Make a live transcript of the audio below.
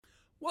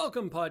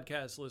Welcome,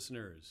 podcast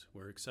listeners.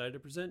 We're excited to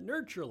present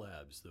Nurture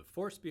Labs, the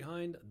force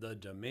behind the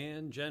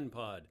Demand Gen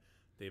Pod.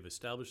 They've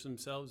established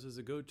themselves as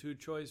a go-to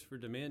choice for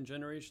demand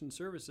generation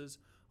services,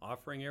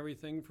 offering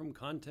everything from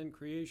content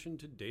creation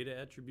to data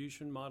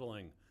attribution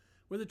modeling.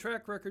 With a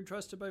track record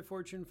trusted by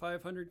Fortune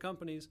 500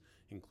 companies,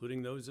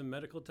 including those in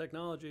medical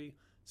technology,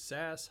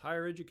 SaaS,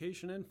 higher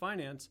education, and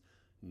finance,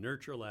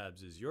 Nurture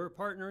Labs is your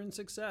partner in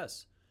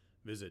success.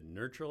 Visit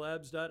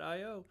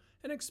nurturelabs.io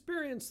and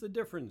experience the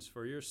difference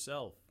for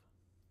yourself.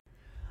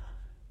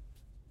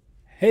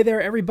 Hey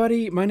there,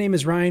 everybody. My name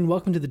is Ryan.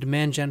 Welcome to the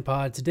Demand Gen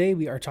Pod. Today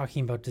we are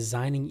talking about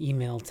designing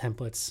email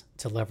templates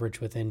to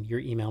leverage within your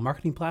email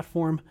marketing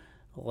platform.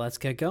 Let's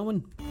get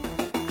going.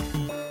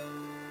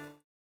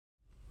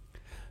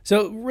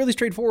 So really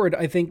straightforward,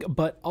 I think,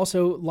 but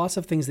also lots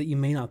of things that you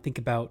may not think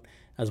about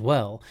as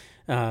well.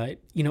 Email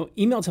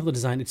template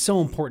design, it's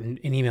so important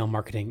in email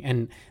marketing.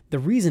 And the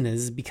reason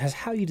is because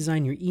how you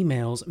design your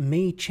emails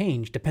may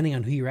change depending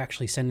on who you're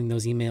actually sending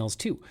those emails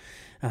to.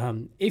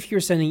 If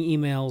you're sending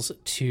emails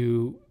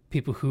to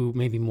people who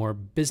may be more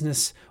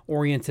business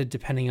oriented,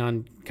 depending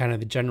on kind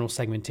of the general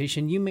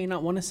segmentation, you may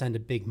not want to send a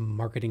big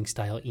marketing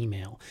style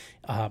email,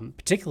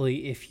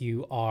 particularly if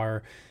you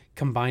are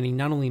combining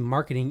not only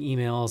marketing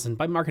emails, and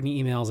by marketing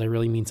emails, I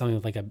really mean something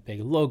with like a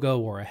big logo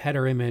or a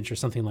header image or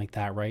something like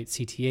that, right?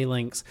 CTA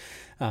links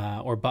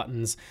or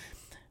buttons.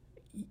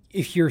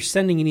 If you're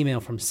sending an email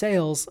from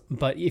sales,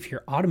 but if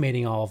you're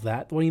automating all of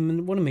that, well, you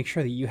want to make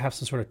sure that you have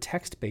some sort of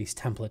text-based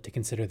template to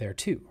consider there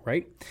too,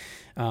 right?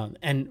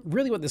 And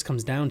really what this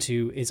comes down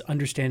to is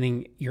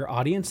understanding your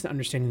audience and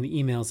understanding the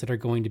emails that are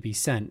going to be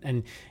sent.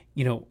 And,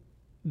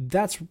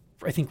 that's,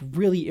 I think,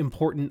 really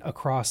important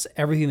across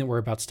everything that we're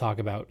about to talk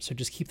about. So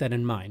just keep that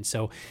in mind.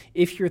 So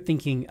if you're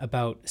thinking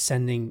about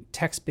sending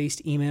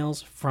text-based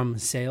emails from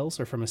sales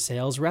or from a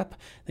sales rep,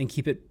 then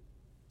keep it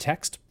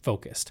text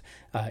focused.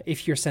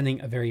 If you're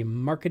sending a very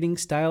marketing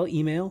style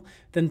email,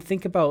 then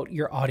think about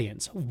your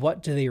audience.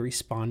 What do they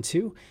respond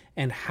to?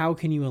 And how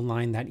can you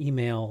align that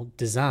email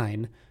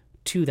design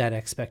to that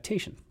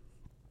expectation?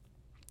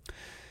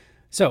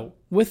 So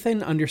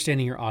within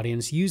understanding your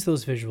audience, use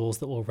those visuals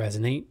that will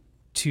resonate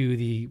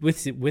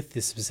with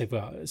this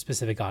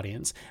specific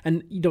audience,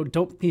 and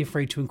don't be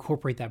afraid to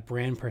incorporate that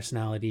brand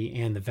personality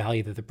and the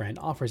value that the brand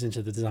offers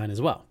into the design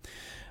as well.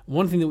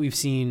 One thing that we've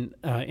seen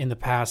in the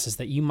past is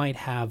that you might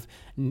have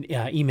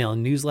email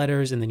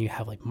newsletters, and then you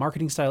have like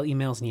marketing style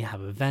emails, and you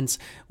have events.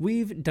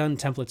 We've done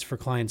templates for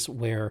clients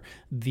where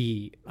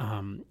the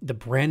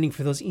branding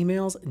for those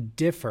emails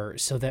differ,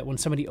 so that when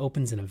somebody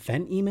opens an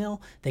event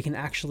email, they can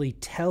actually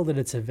tell that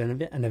it's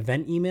an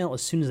event email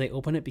as soon as they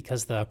open it,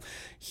 because the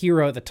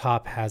hero at the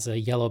top has a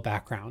yellow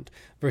background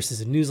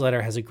versus a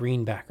newsletter has a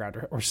green background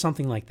or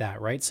something like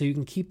that, right? So you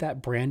can keep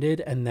that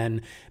branded and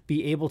then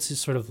be able to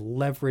sort of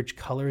leverage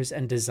colors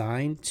and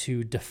design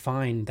to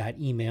define that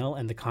email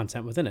and the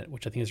content within it,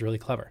 which I think is really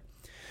clever.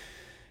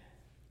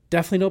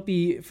 Definitely don't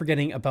be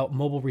forgetting about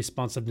mobile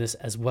responsiveness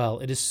as well.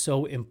 It is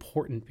so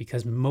important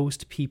because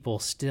most people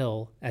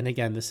still, and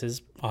again, this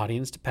is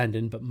audience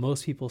dependent, but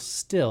most people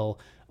still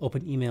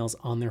open emails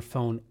on their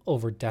phone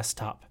over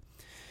desktop.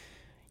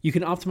 You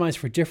can optimize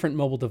for different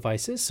mobile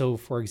devices. So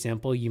for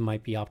example, you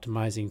might be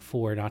optimizing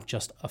for not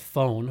just a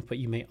phone, but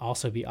you may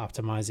also be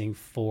optimizing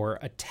for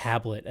a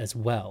tablet as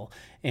well.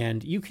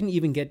 And you can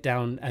even get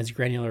down as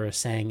granular as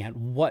saying at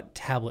what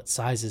tablet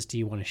sizes do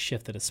you want to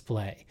shift the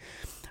display.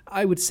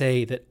 I would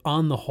say that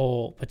on the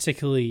whole,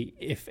 particularly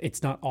if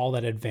it's not all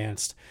that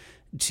advanced,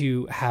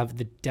 to have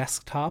the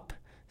desktop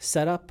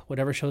setup,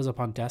 whatever shows up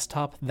on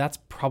desktop, that's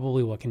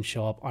probably what can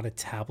show up on a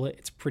tablet.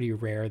 It's pretty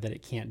rare that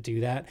it can't do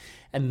that.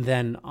 And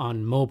then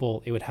on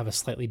mobile, it would have a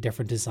slightly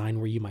different design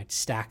where you might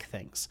stack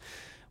things.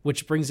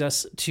 Which brings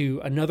us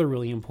to another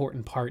really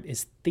important part,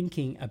 is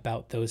thinking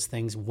about those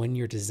things when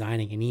you're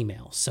designing an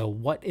email. So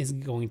what is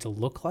it going to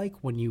look like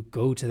when you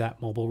go to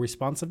that mobile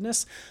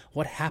responsiveness?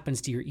 What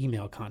happens to your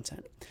email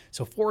content?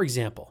 So for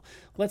example,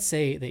 let's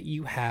say that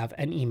you have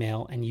an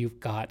email and you've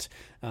got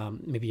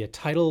maybe a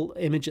title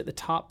image at the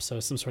top,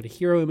 so some sort of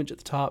hero image at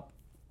the top.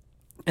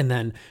 And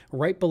then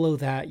right below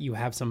that, you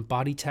have some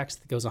body text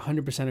that goes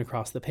 100%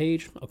 across the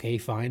page. Okay,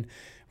 fine.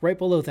 Right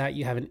below that,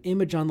 you have an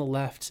image on the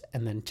left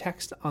and then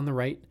text on the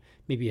right,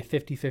 maybe a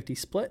 50-50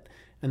 split.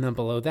 And then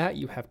below that,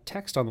 you have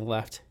text on the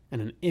left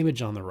and an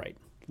image on the right.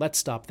 Let's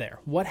stop there.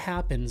 What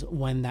happens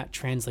when that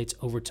translates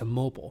over to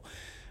mobile?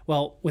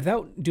 Well,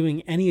 without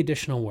doing any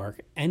additional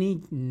work,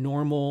 any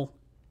normal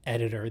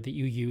editor that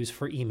you use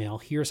for email,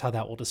 here's how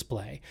that will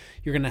display.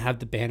 You're going to have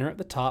the banner at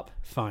the top,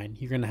 fine.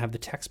 You're going to have the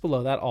text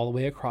below that all the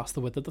way across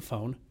the width of the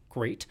phone,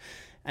 great.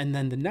 And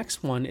then the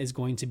next one is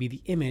going to be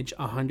the image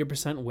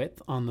 100% width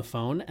on the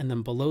phone, and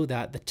then below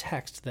that, the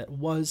text that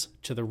was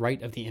to the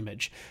right of the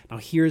image. Now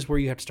here's where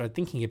you have to start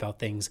thinking about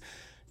things.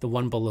 The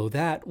one below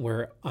that,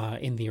 where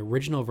in the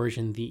original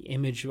version, the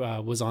image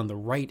was on the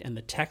right and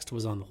the text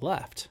was on the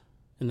left.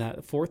 in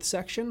that fourth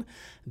section,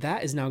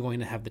 that is now going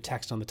to have the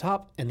text on the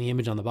top and the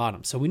image on the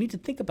bottom. So we need to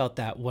think about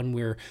that when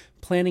we're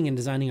planning and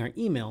designing our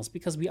emails,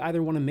 because we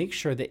either want to make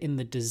sure that in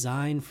the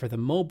design for the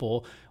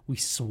mobile, we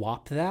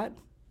swap that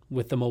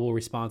with the mobile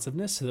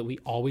responsiveness so that we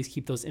always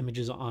keep those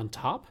images on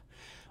top.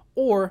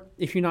 Or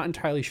if you're not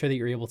entirely sure that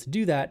you're able to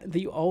do that, that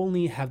you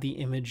only have the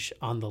image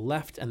on the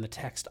left and the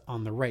text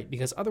on the right,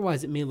 because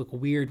otherwise it may look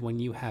weird when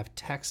you have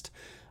text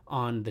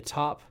on the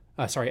top,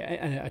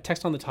 a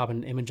text on the top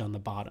and an image on the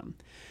bottom.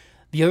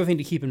 The other thing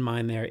to keep in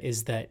mind there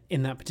is that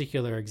in that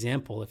particular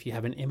example, if you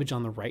have an image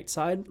on the right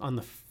side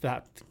on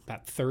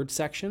that third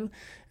section,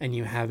 and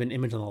you have an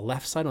image on the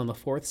left side on the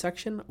fourth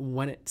section,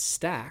 when it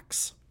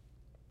stacks,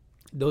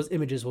 those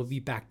images will be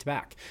back to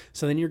back.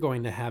 So then you're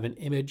going to have an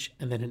image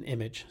and then an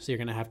image. So you're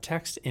going to have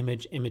text,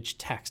 image, image,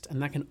 text.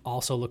 And that can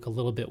also look a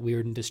little bit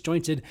weird and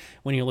disjointed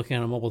when you're looking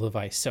at a mobile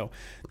device. So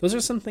those are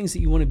some things that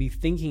you want to be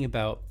thinking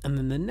about. And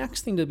then the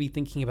next thing to be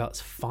thinking about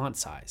is font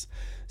size.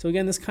 So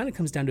again, this kind of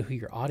comes down to who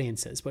your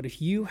audience is. But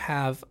if you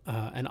have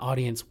an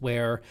audience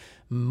where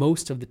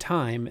most of the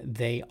time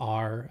they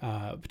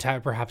are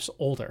perhaps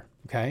older,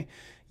 okay,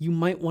 you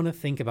might want to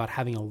think about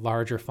having a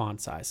larger font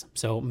size.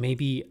 So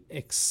maybe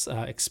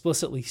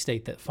explicitly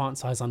state that font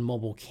size on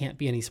mobile can't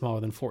be any smaller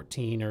than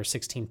 14 or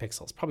 16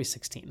 pixels, probably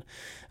 16.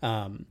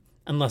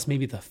 Unless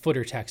maybe the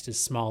footer text is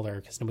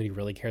smaller, because nobody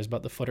really cares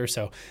about the footer.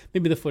 So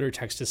maybe the footer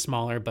text is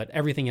smaller, but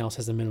everything else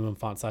has a minimum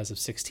font size of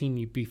 16.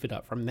 You beef it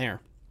up from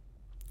there.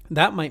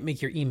 That might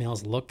make your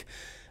emails look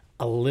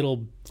a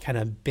little kind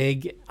of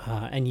big,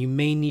 and you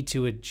may need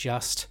to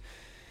adjust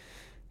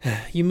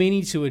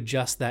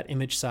that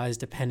image size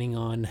depending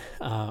on,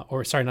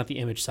 not the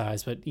image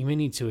size, but you may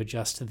need to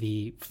adjust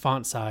the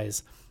font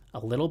size a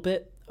little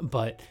bit.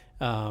 But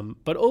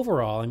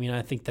overall, I mean,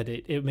 I think that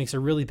it makes a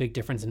really big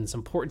difference, and it's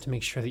important to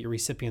make sure that your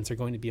recipients are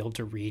going to be able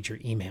to read your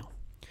email.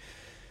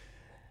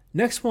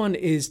 Next one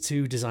is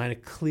to design a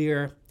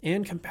clear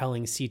and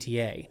compelling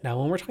CTA. Now,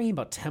 when we're talking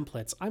about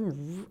templates,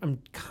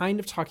 I'm kind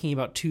of talking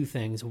about two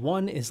things.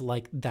 One is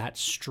like that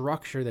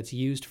structure that's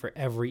used for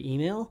every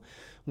email,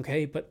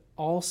 okay? But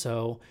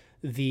also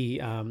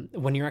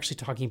when you're actually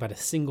talking about a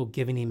single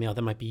given email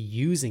that might be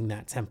using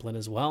that template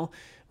as well,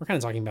 we're kind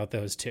of talking about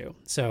those too.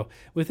 So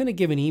within a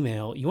given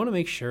email, you want to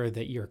make sure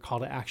that your call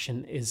to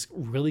action is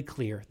really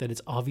clear, that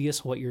it's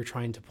obvious what you're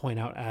trying to point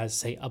out as,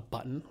 say, a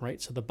button,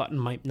 right? So the button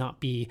might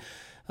not be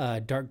a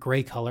dark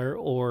gray color,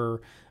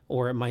 or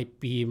it might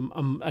be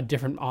a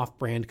different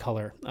off-brand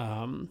color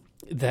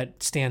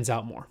that stands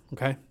out more,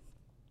 okay?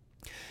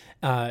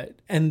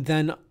 And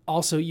then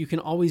also you can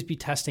always be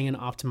testing and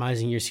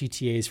optimizing your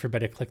CTAs for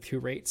better click-through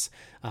rates.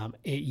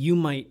 You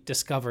might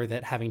discover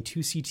that having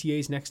two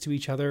CTAs next to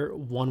each other,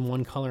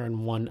 one color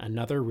and one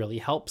another, really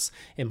helps.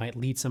 It might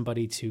lead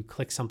somebody to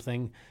click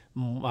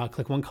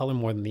one color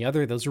more than the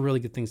other. Those are really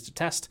good things to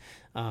test.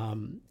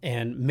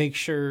 And make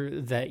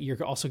sure that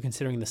you're also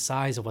considering the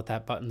size of what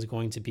that button is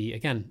going to be,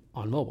 again,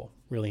 on mobile,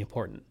 really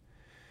important.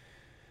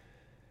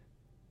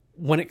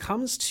 When it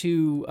comes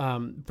to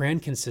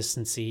brand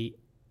consistency,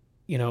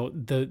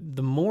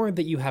 the more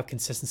that you have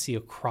consistency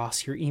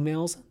across your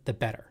emails, the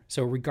better.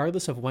 So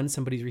regardless of when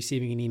somebody's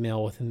receiving an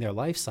email within their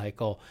life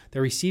cycle,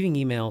 they're receiving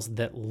emails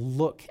that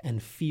look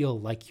and feel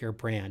like your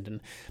brand. And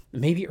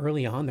maybe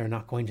early on, they're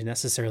not going to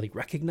necessarily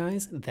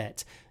recognize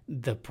that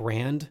the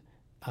brand,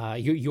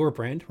 your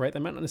brand, right? They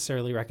might not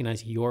necessarily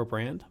recognize your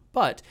brand,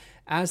 but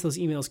as those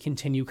emails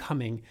continue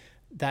coming,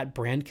 that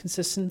brand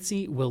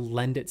consistency will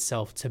lend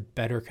itself to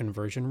better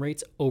conversion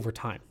rates over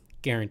time.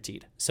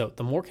 Guaranteed. So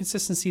the more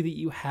consistency that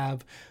you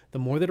have, the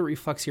more that it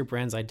reflects your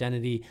brand's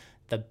identity,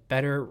 the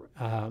better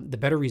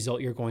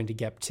result you're going to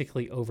get,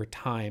 particularly over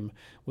time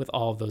with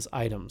all of those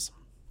items.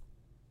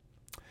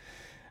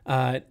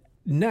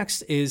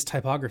 Next is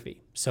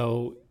typography.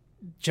 So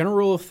general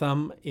rule of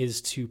thumb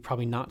is to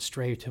probably not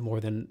stray to more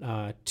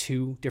than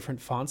 2 different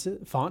fonts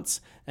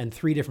and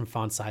 3 different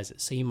font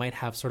sizes. So you might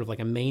have sort of like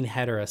a main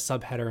header, a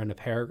subheader, and a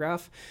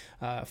paragraph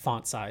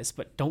font size,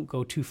 but don't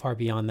go too far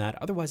beyond that.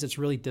 Otherwise, it's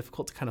really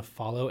difficult to kind of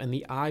follow, and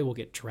the eye will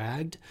get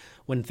dragged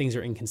when things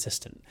are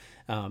inconsistent.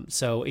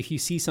 So if you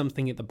see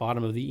something at the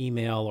bottom of the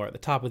email or at the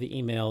top of the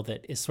email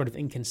that is sort of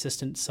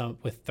inconsistent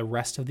with the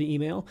rest of the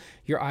email,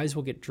 your eyes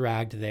will get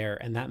dragged there,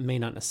 and that may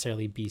not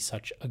necessarily be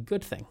such a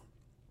good thing.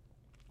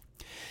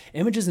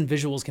 Images and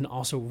visuals can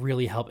also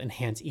really help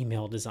enhance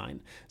email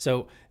design.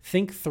 So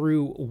think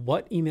through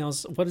what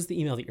is the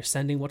email that you're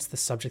sending, what's the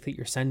subject that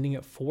you're sending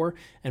it for,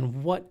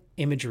 and what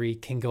imagery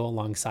can go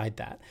alongside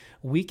that.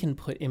 We can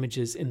put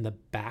images in the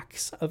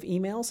backs of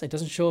emails. It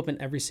doesn't show up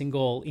in every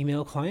single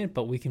email client,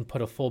 but we can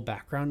put a full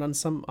background on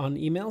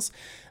emails.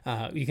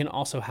 You can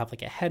also have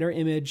like a header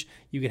image.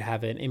 You could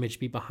have an image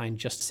be behind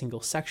just a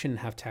single section and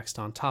have text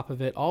on top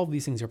of it. All of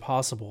these things are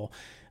possible.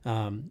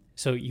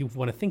 So you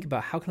want to think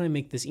about, how can I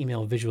make this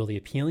email visually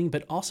appealing,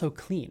 but also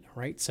clean,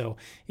 right? So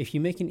if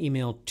you make an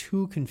email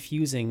too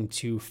confusing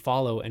to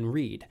follow and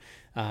read,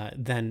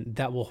 then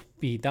that will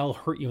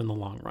hurt you in the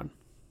long run.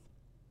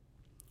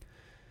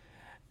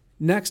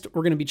 Next,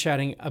 we're going to be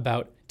chatting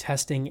about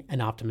testing and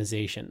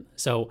optimization.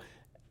 So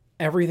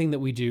everything that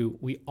we do,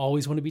 we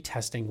always want to be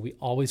testing. We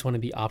always want to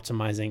be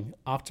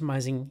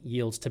optimizing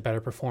yields to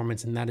better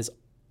performance. And that is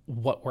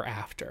what we're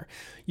after.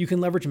 You can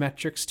leverage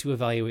metrics to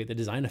evaluate the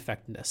design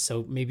effectiveness.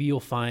 So maybe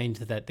you'll find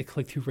that the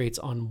click-through rates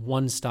on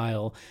one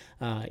style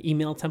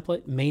email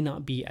template may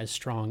not be as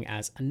strong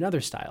as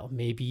another style.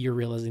 Maybe you're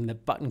realizing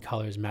that button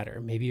colors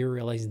matter. Maybe you're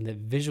realizing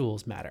that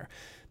visuals matter.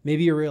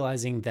 Maybe you're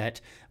realizing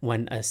that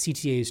when a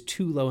CTA is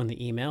too low in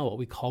the email, what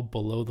we call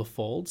below the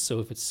fold, so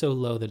if it's so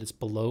low that it's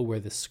below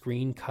where the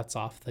screen cuts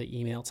off the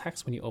email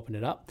text when you open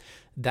it up,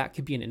 that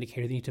could be an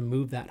indicator that you need to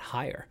move that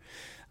higher.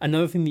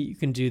 Another thing that you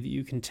can do that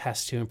you can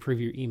test to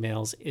improve your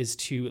emails is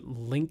to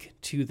link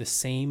to the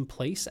same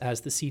place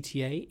as the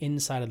CTA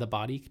inside of the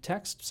body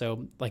text,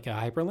 so like a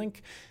hyperlink,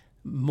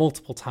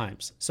 multiple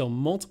times. So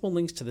multiple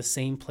links to the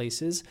same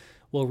places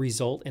will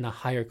result in a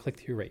higher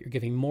click-through rate. You're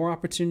giving more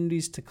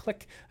opportunities to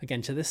click,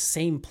 again, to the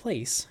same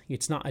place.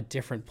 It's not a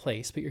different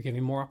place, but you're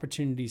giving more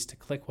opportunities to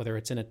click, whether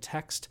it's in a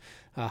text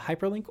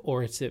hyperlink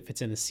or if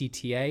it's in a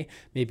CTA.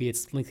 Maybe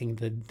it's linking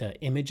the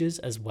images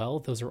as well.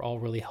 Those are all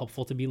really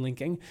helpful to be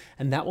linking,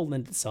 and that will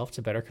lend itself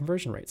to better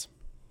conversion rates.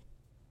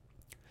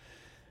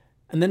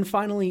 And then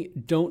finally,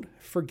 don't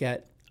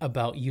forget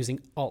about using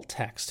alt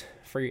text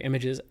for your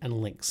images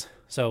and links.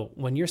 So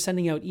when you're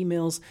sending out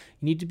emails,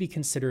 you need to be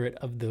considerate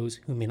of those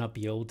who may not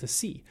be able to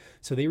see.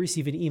 So they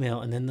receive an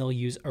email and then they'll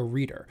use a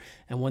reader.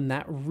 And when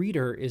that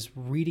reader is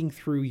reading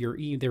through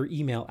their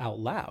email out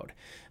loud,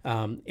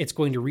 it's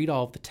going to read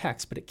all of the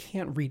text, but it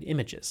can't read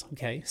images,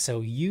 okay?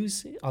 So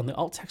use on the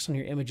alt text on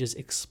your images,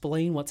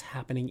 explain what's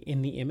happening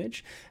in the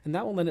image, and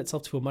that will lend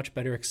itself to a much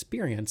better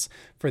experience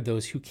for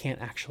those who can't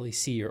actually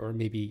see or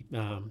maybe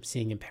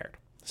seeing impaired.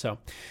 So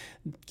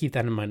keep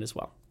that in mind as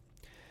well.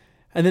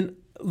 And then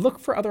look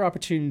for other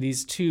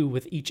opportunities too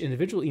with each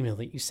individual email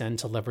that you send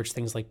to leverage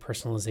things like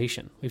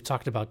personalization. We've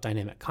talked about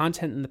dynamic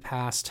content in the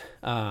past,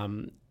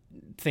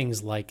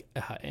 things like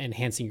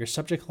enhancing your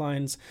subject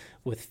lines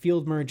with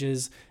field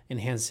merges,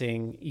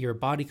 enhancing your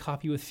body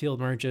copy with field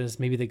merges.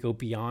 Maybe they go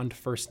beyond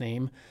first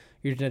name.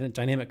 Your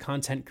dynamic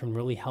content can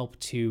really help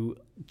to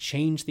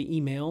change the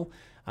email,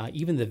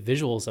 even the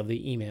visuals of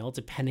the email,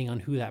 depending on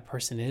who that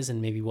person is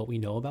and maybe what we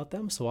know about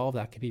them. So all of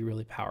that could be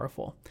really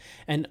powerful.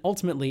 And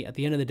ultimately, at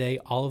the end of the day,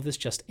 all of this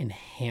just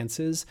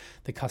enhances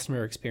the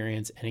customer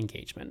experience and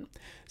engagement.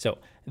 So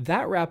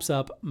that wraps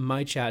up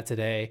my chat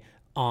today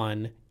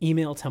on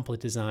email template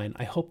design.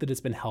 I hope that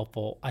it's been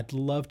helpful. I'd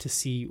love to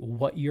see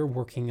what you're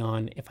working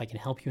on. If I can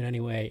help you in any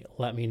way,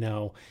 let me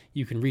know.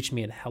 You can reach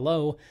me at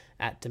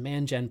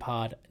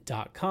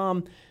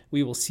hello@demandgenpod.com.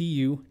 We will see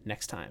you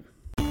next time.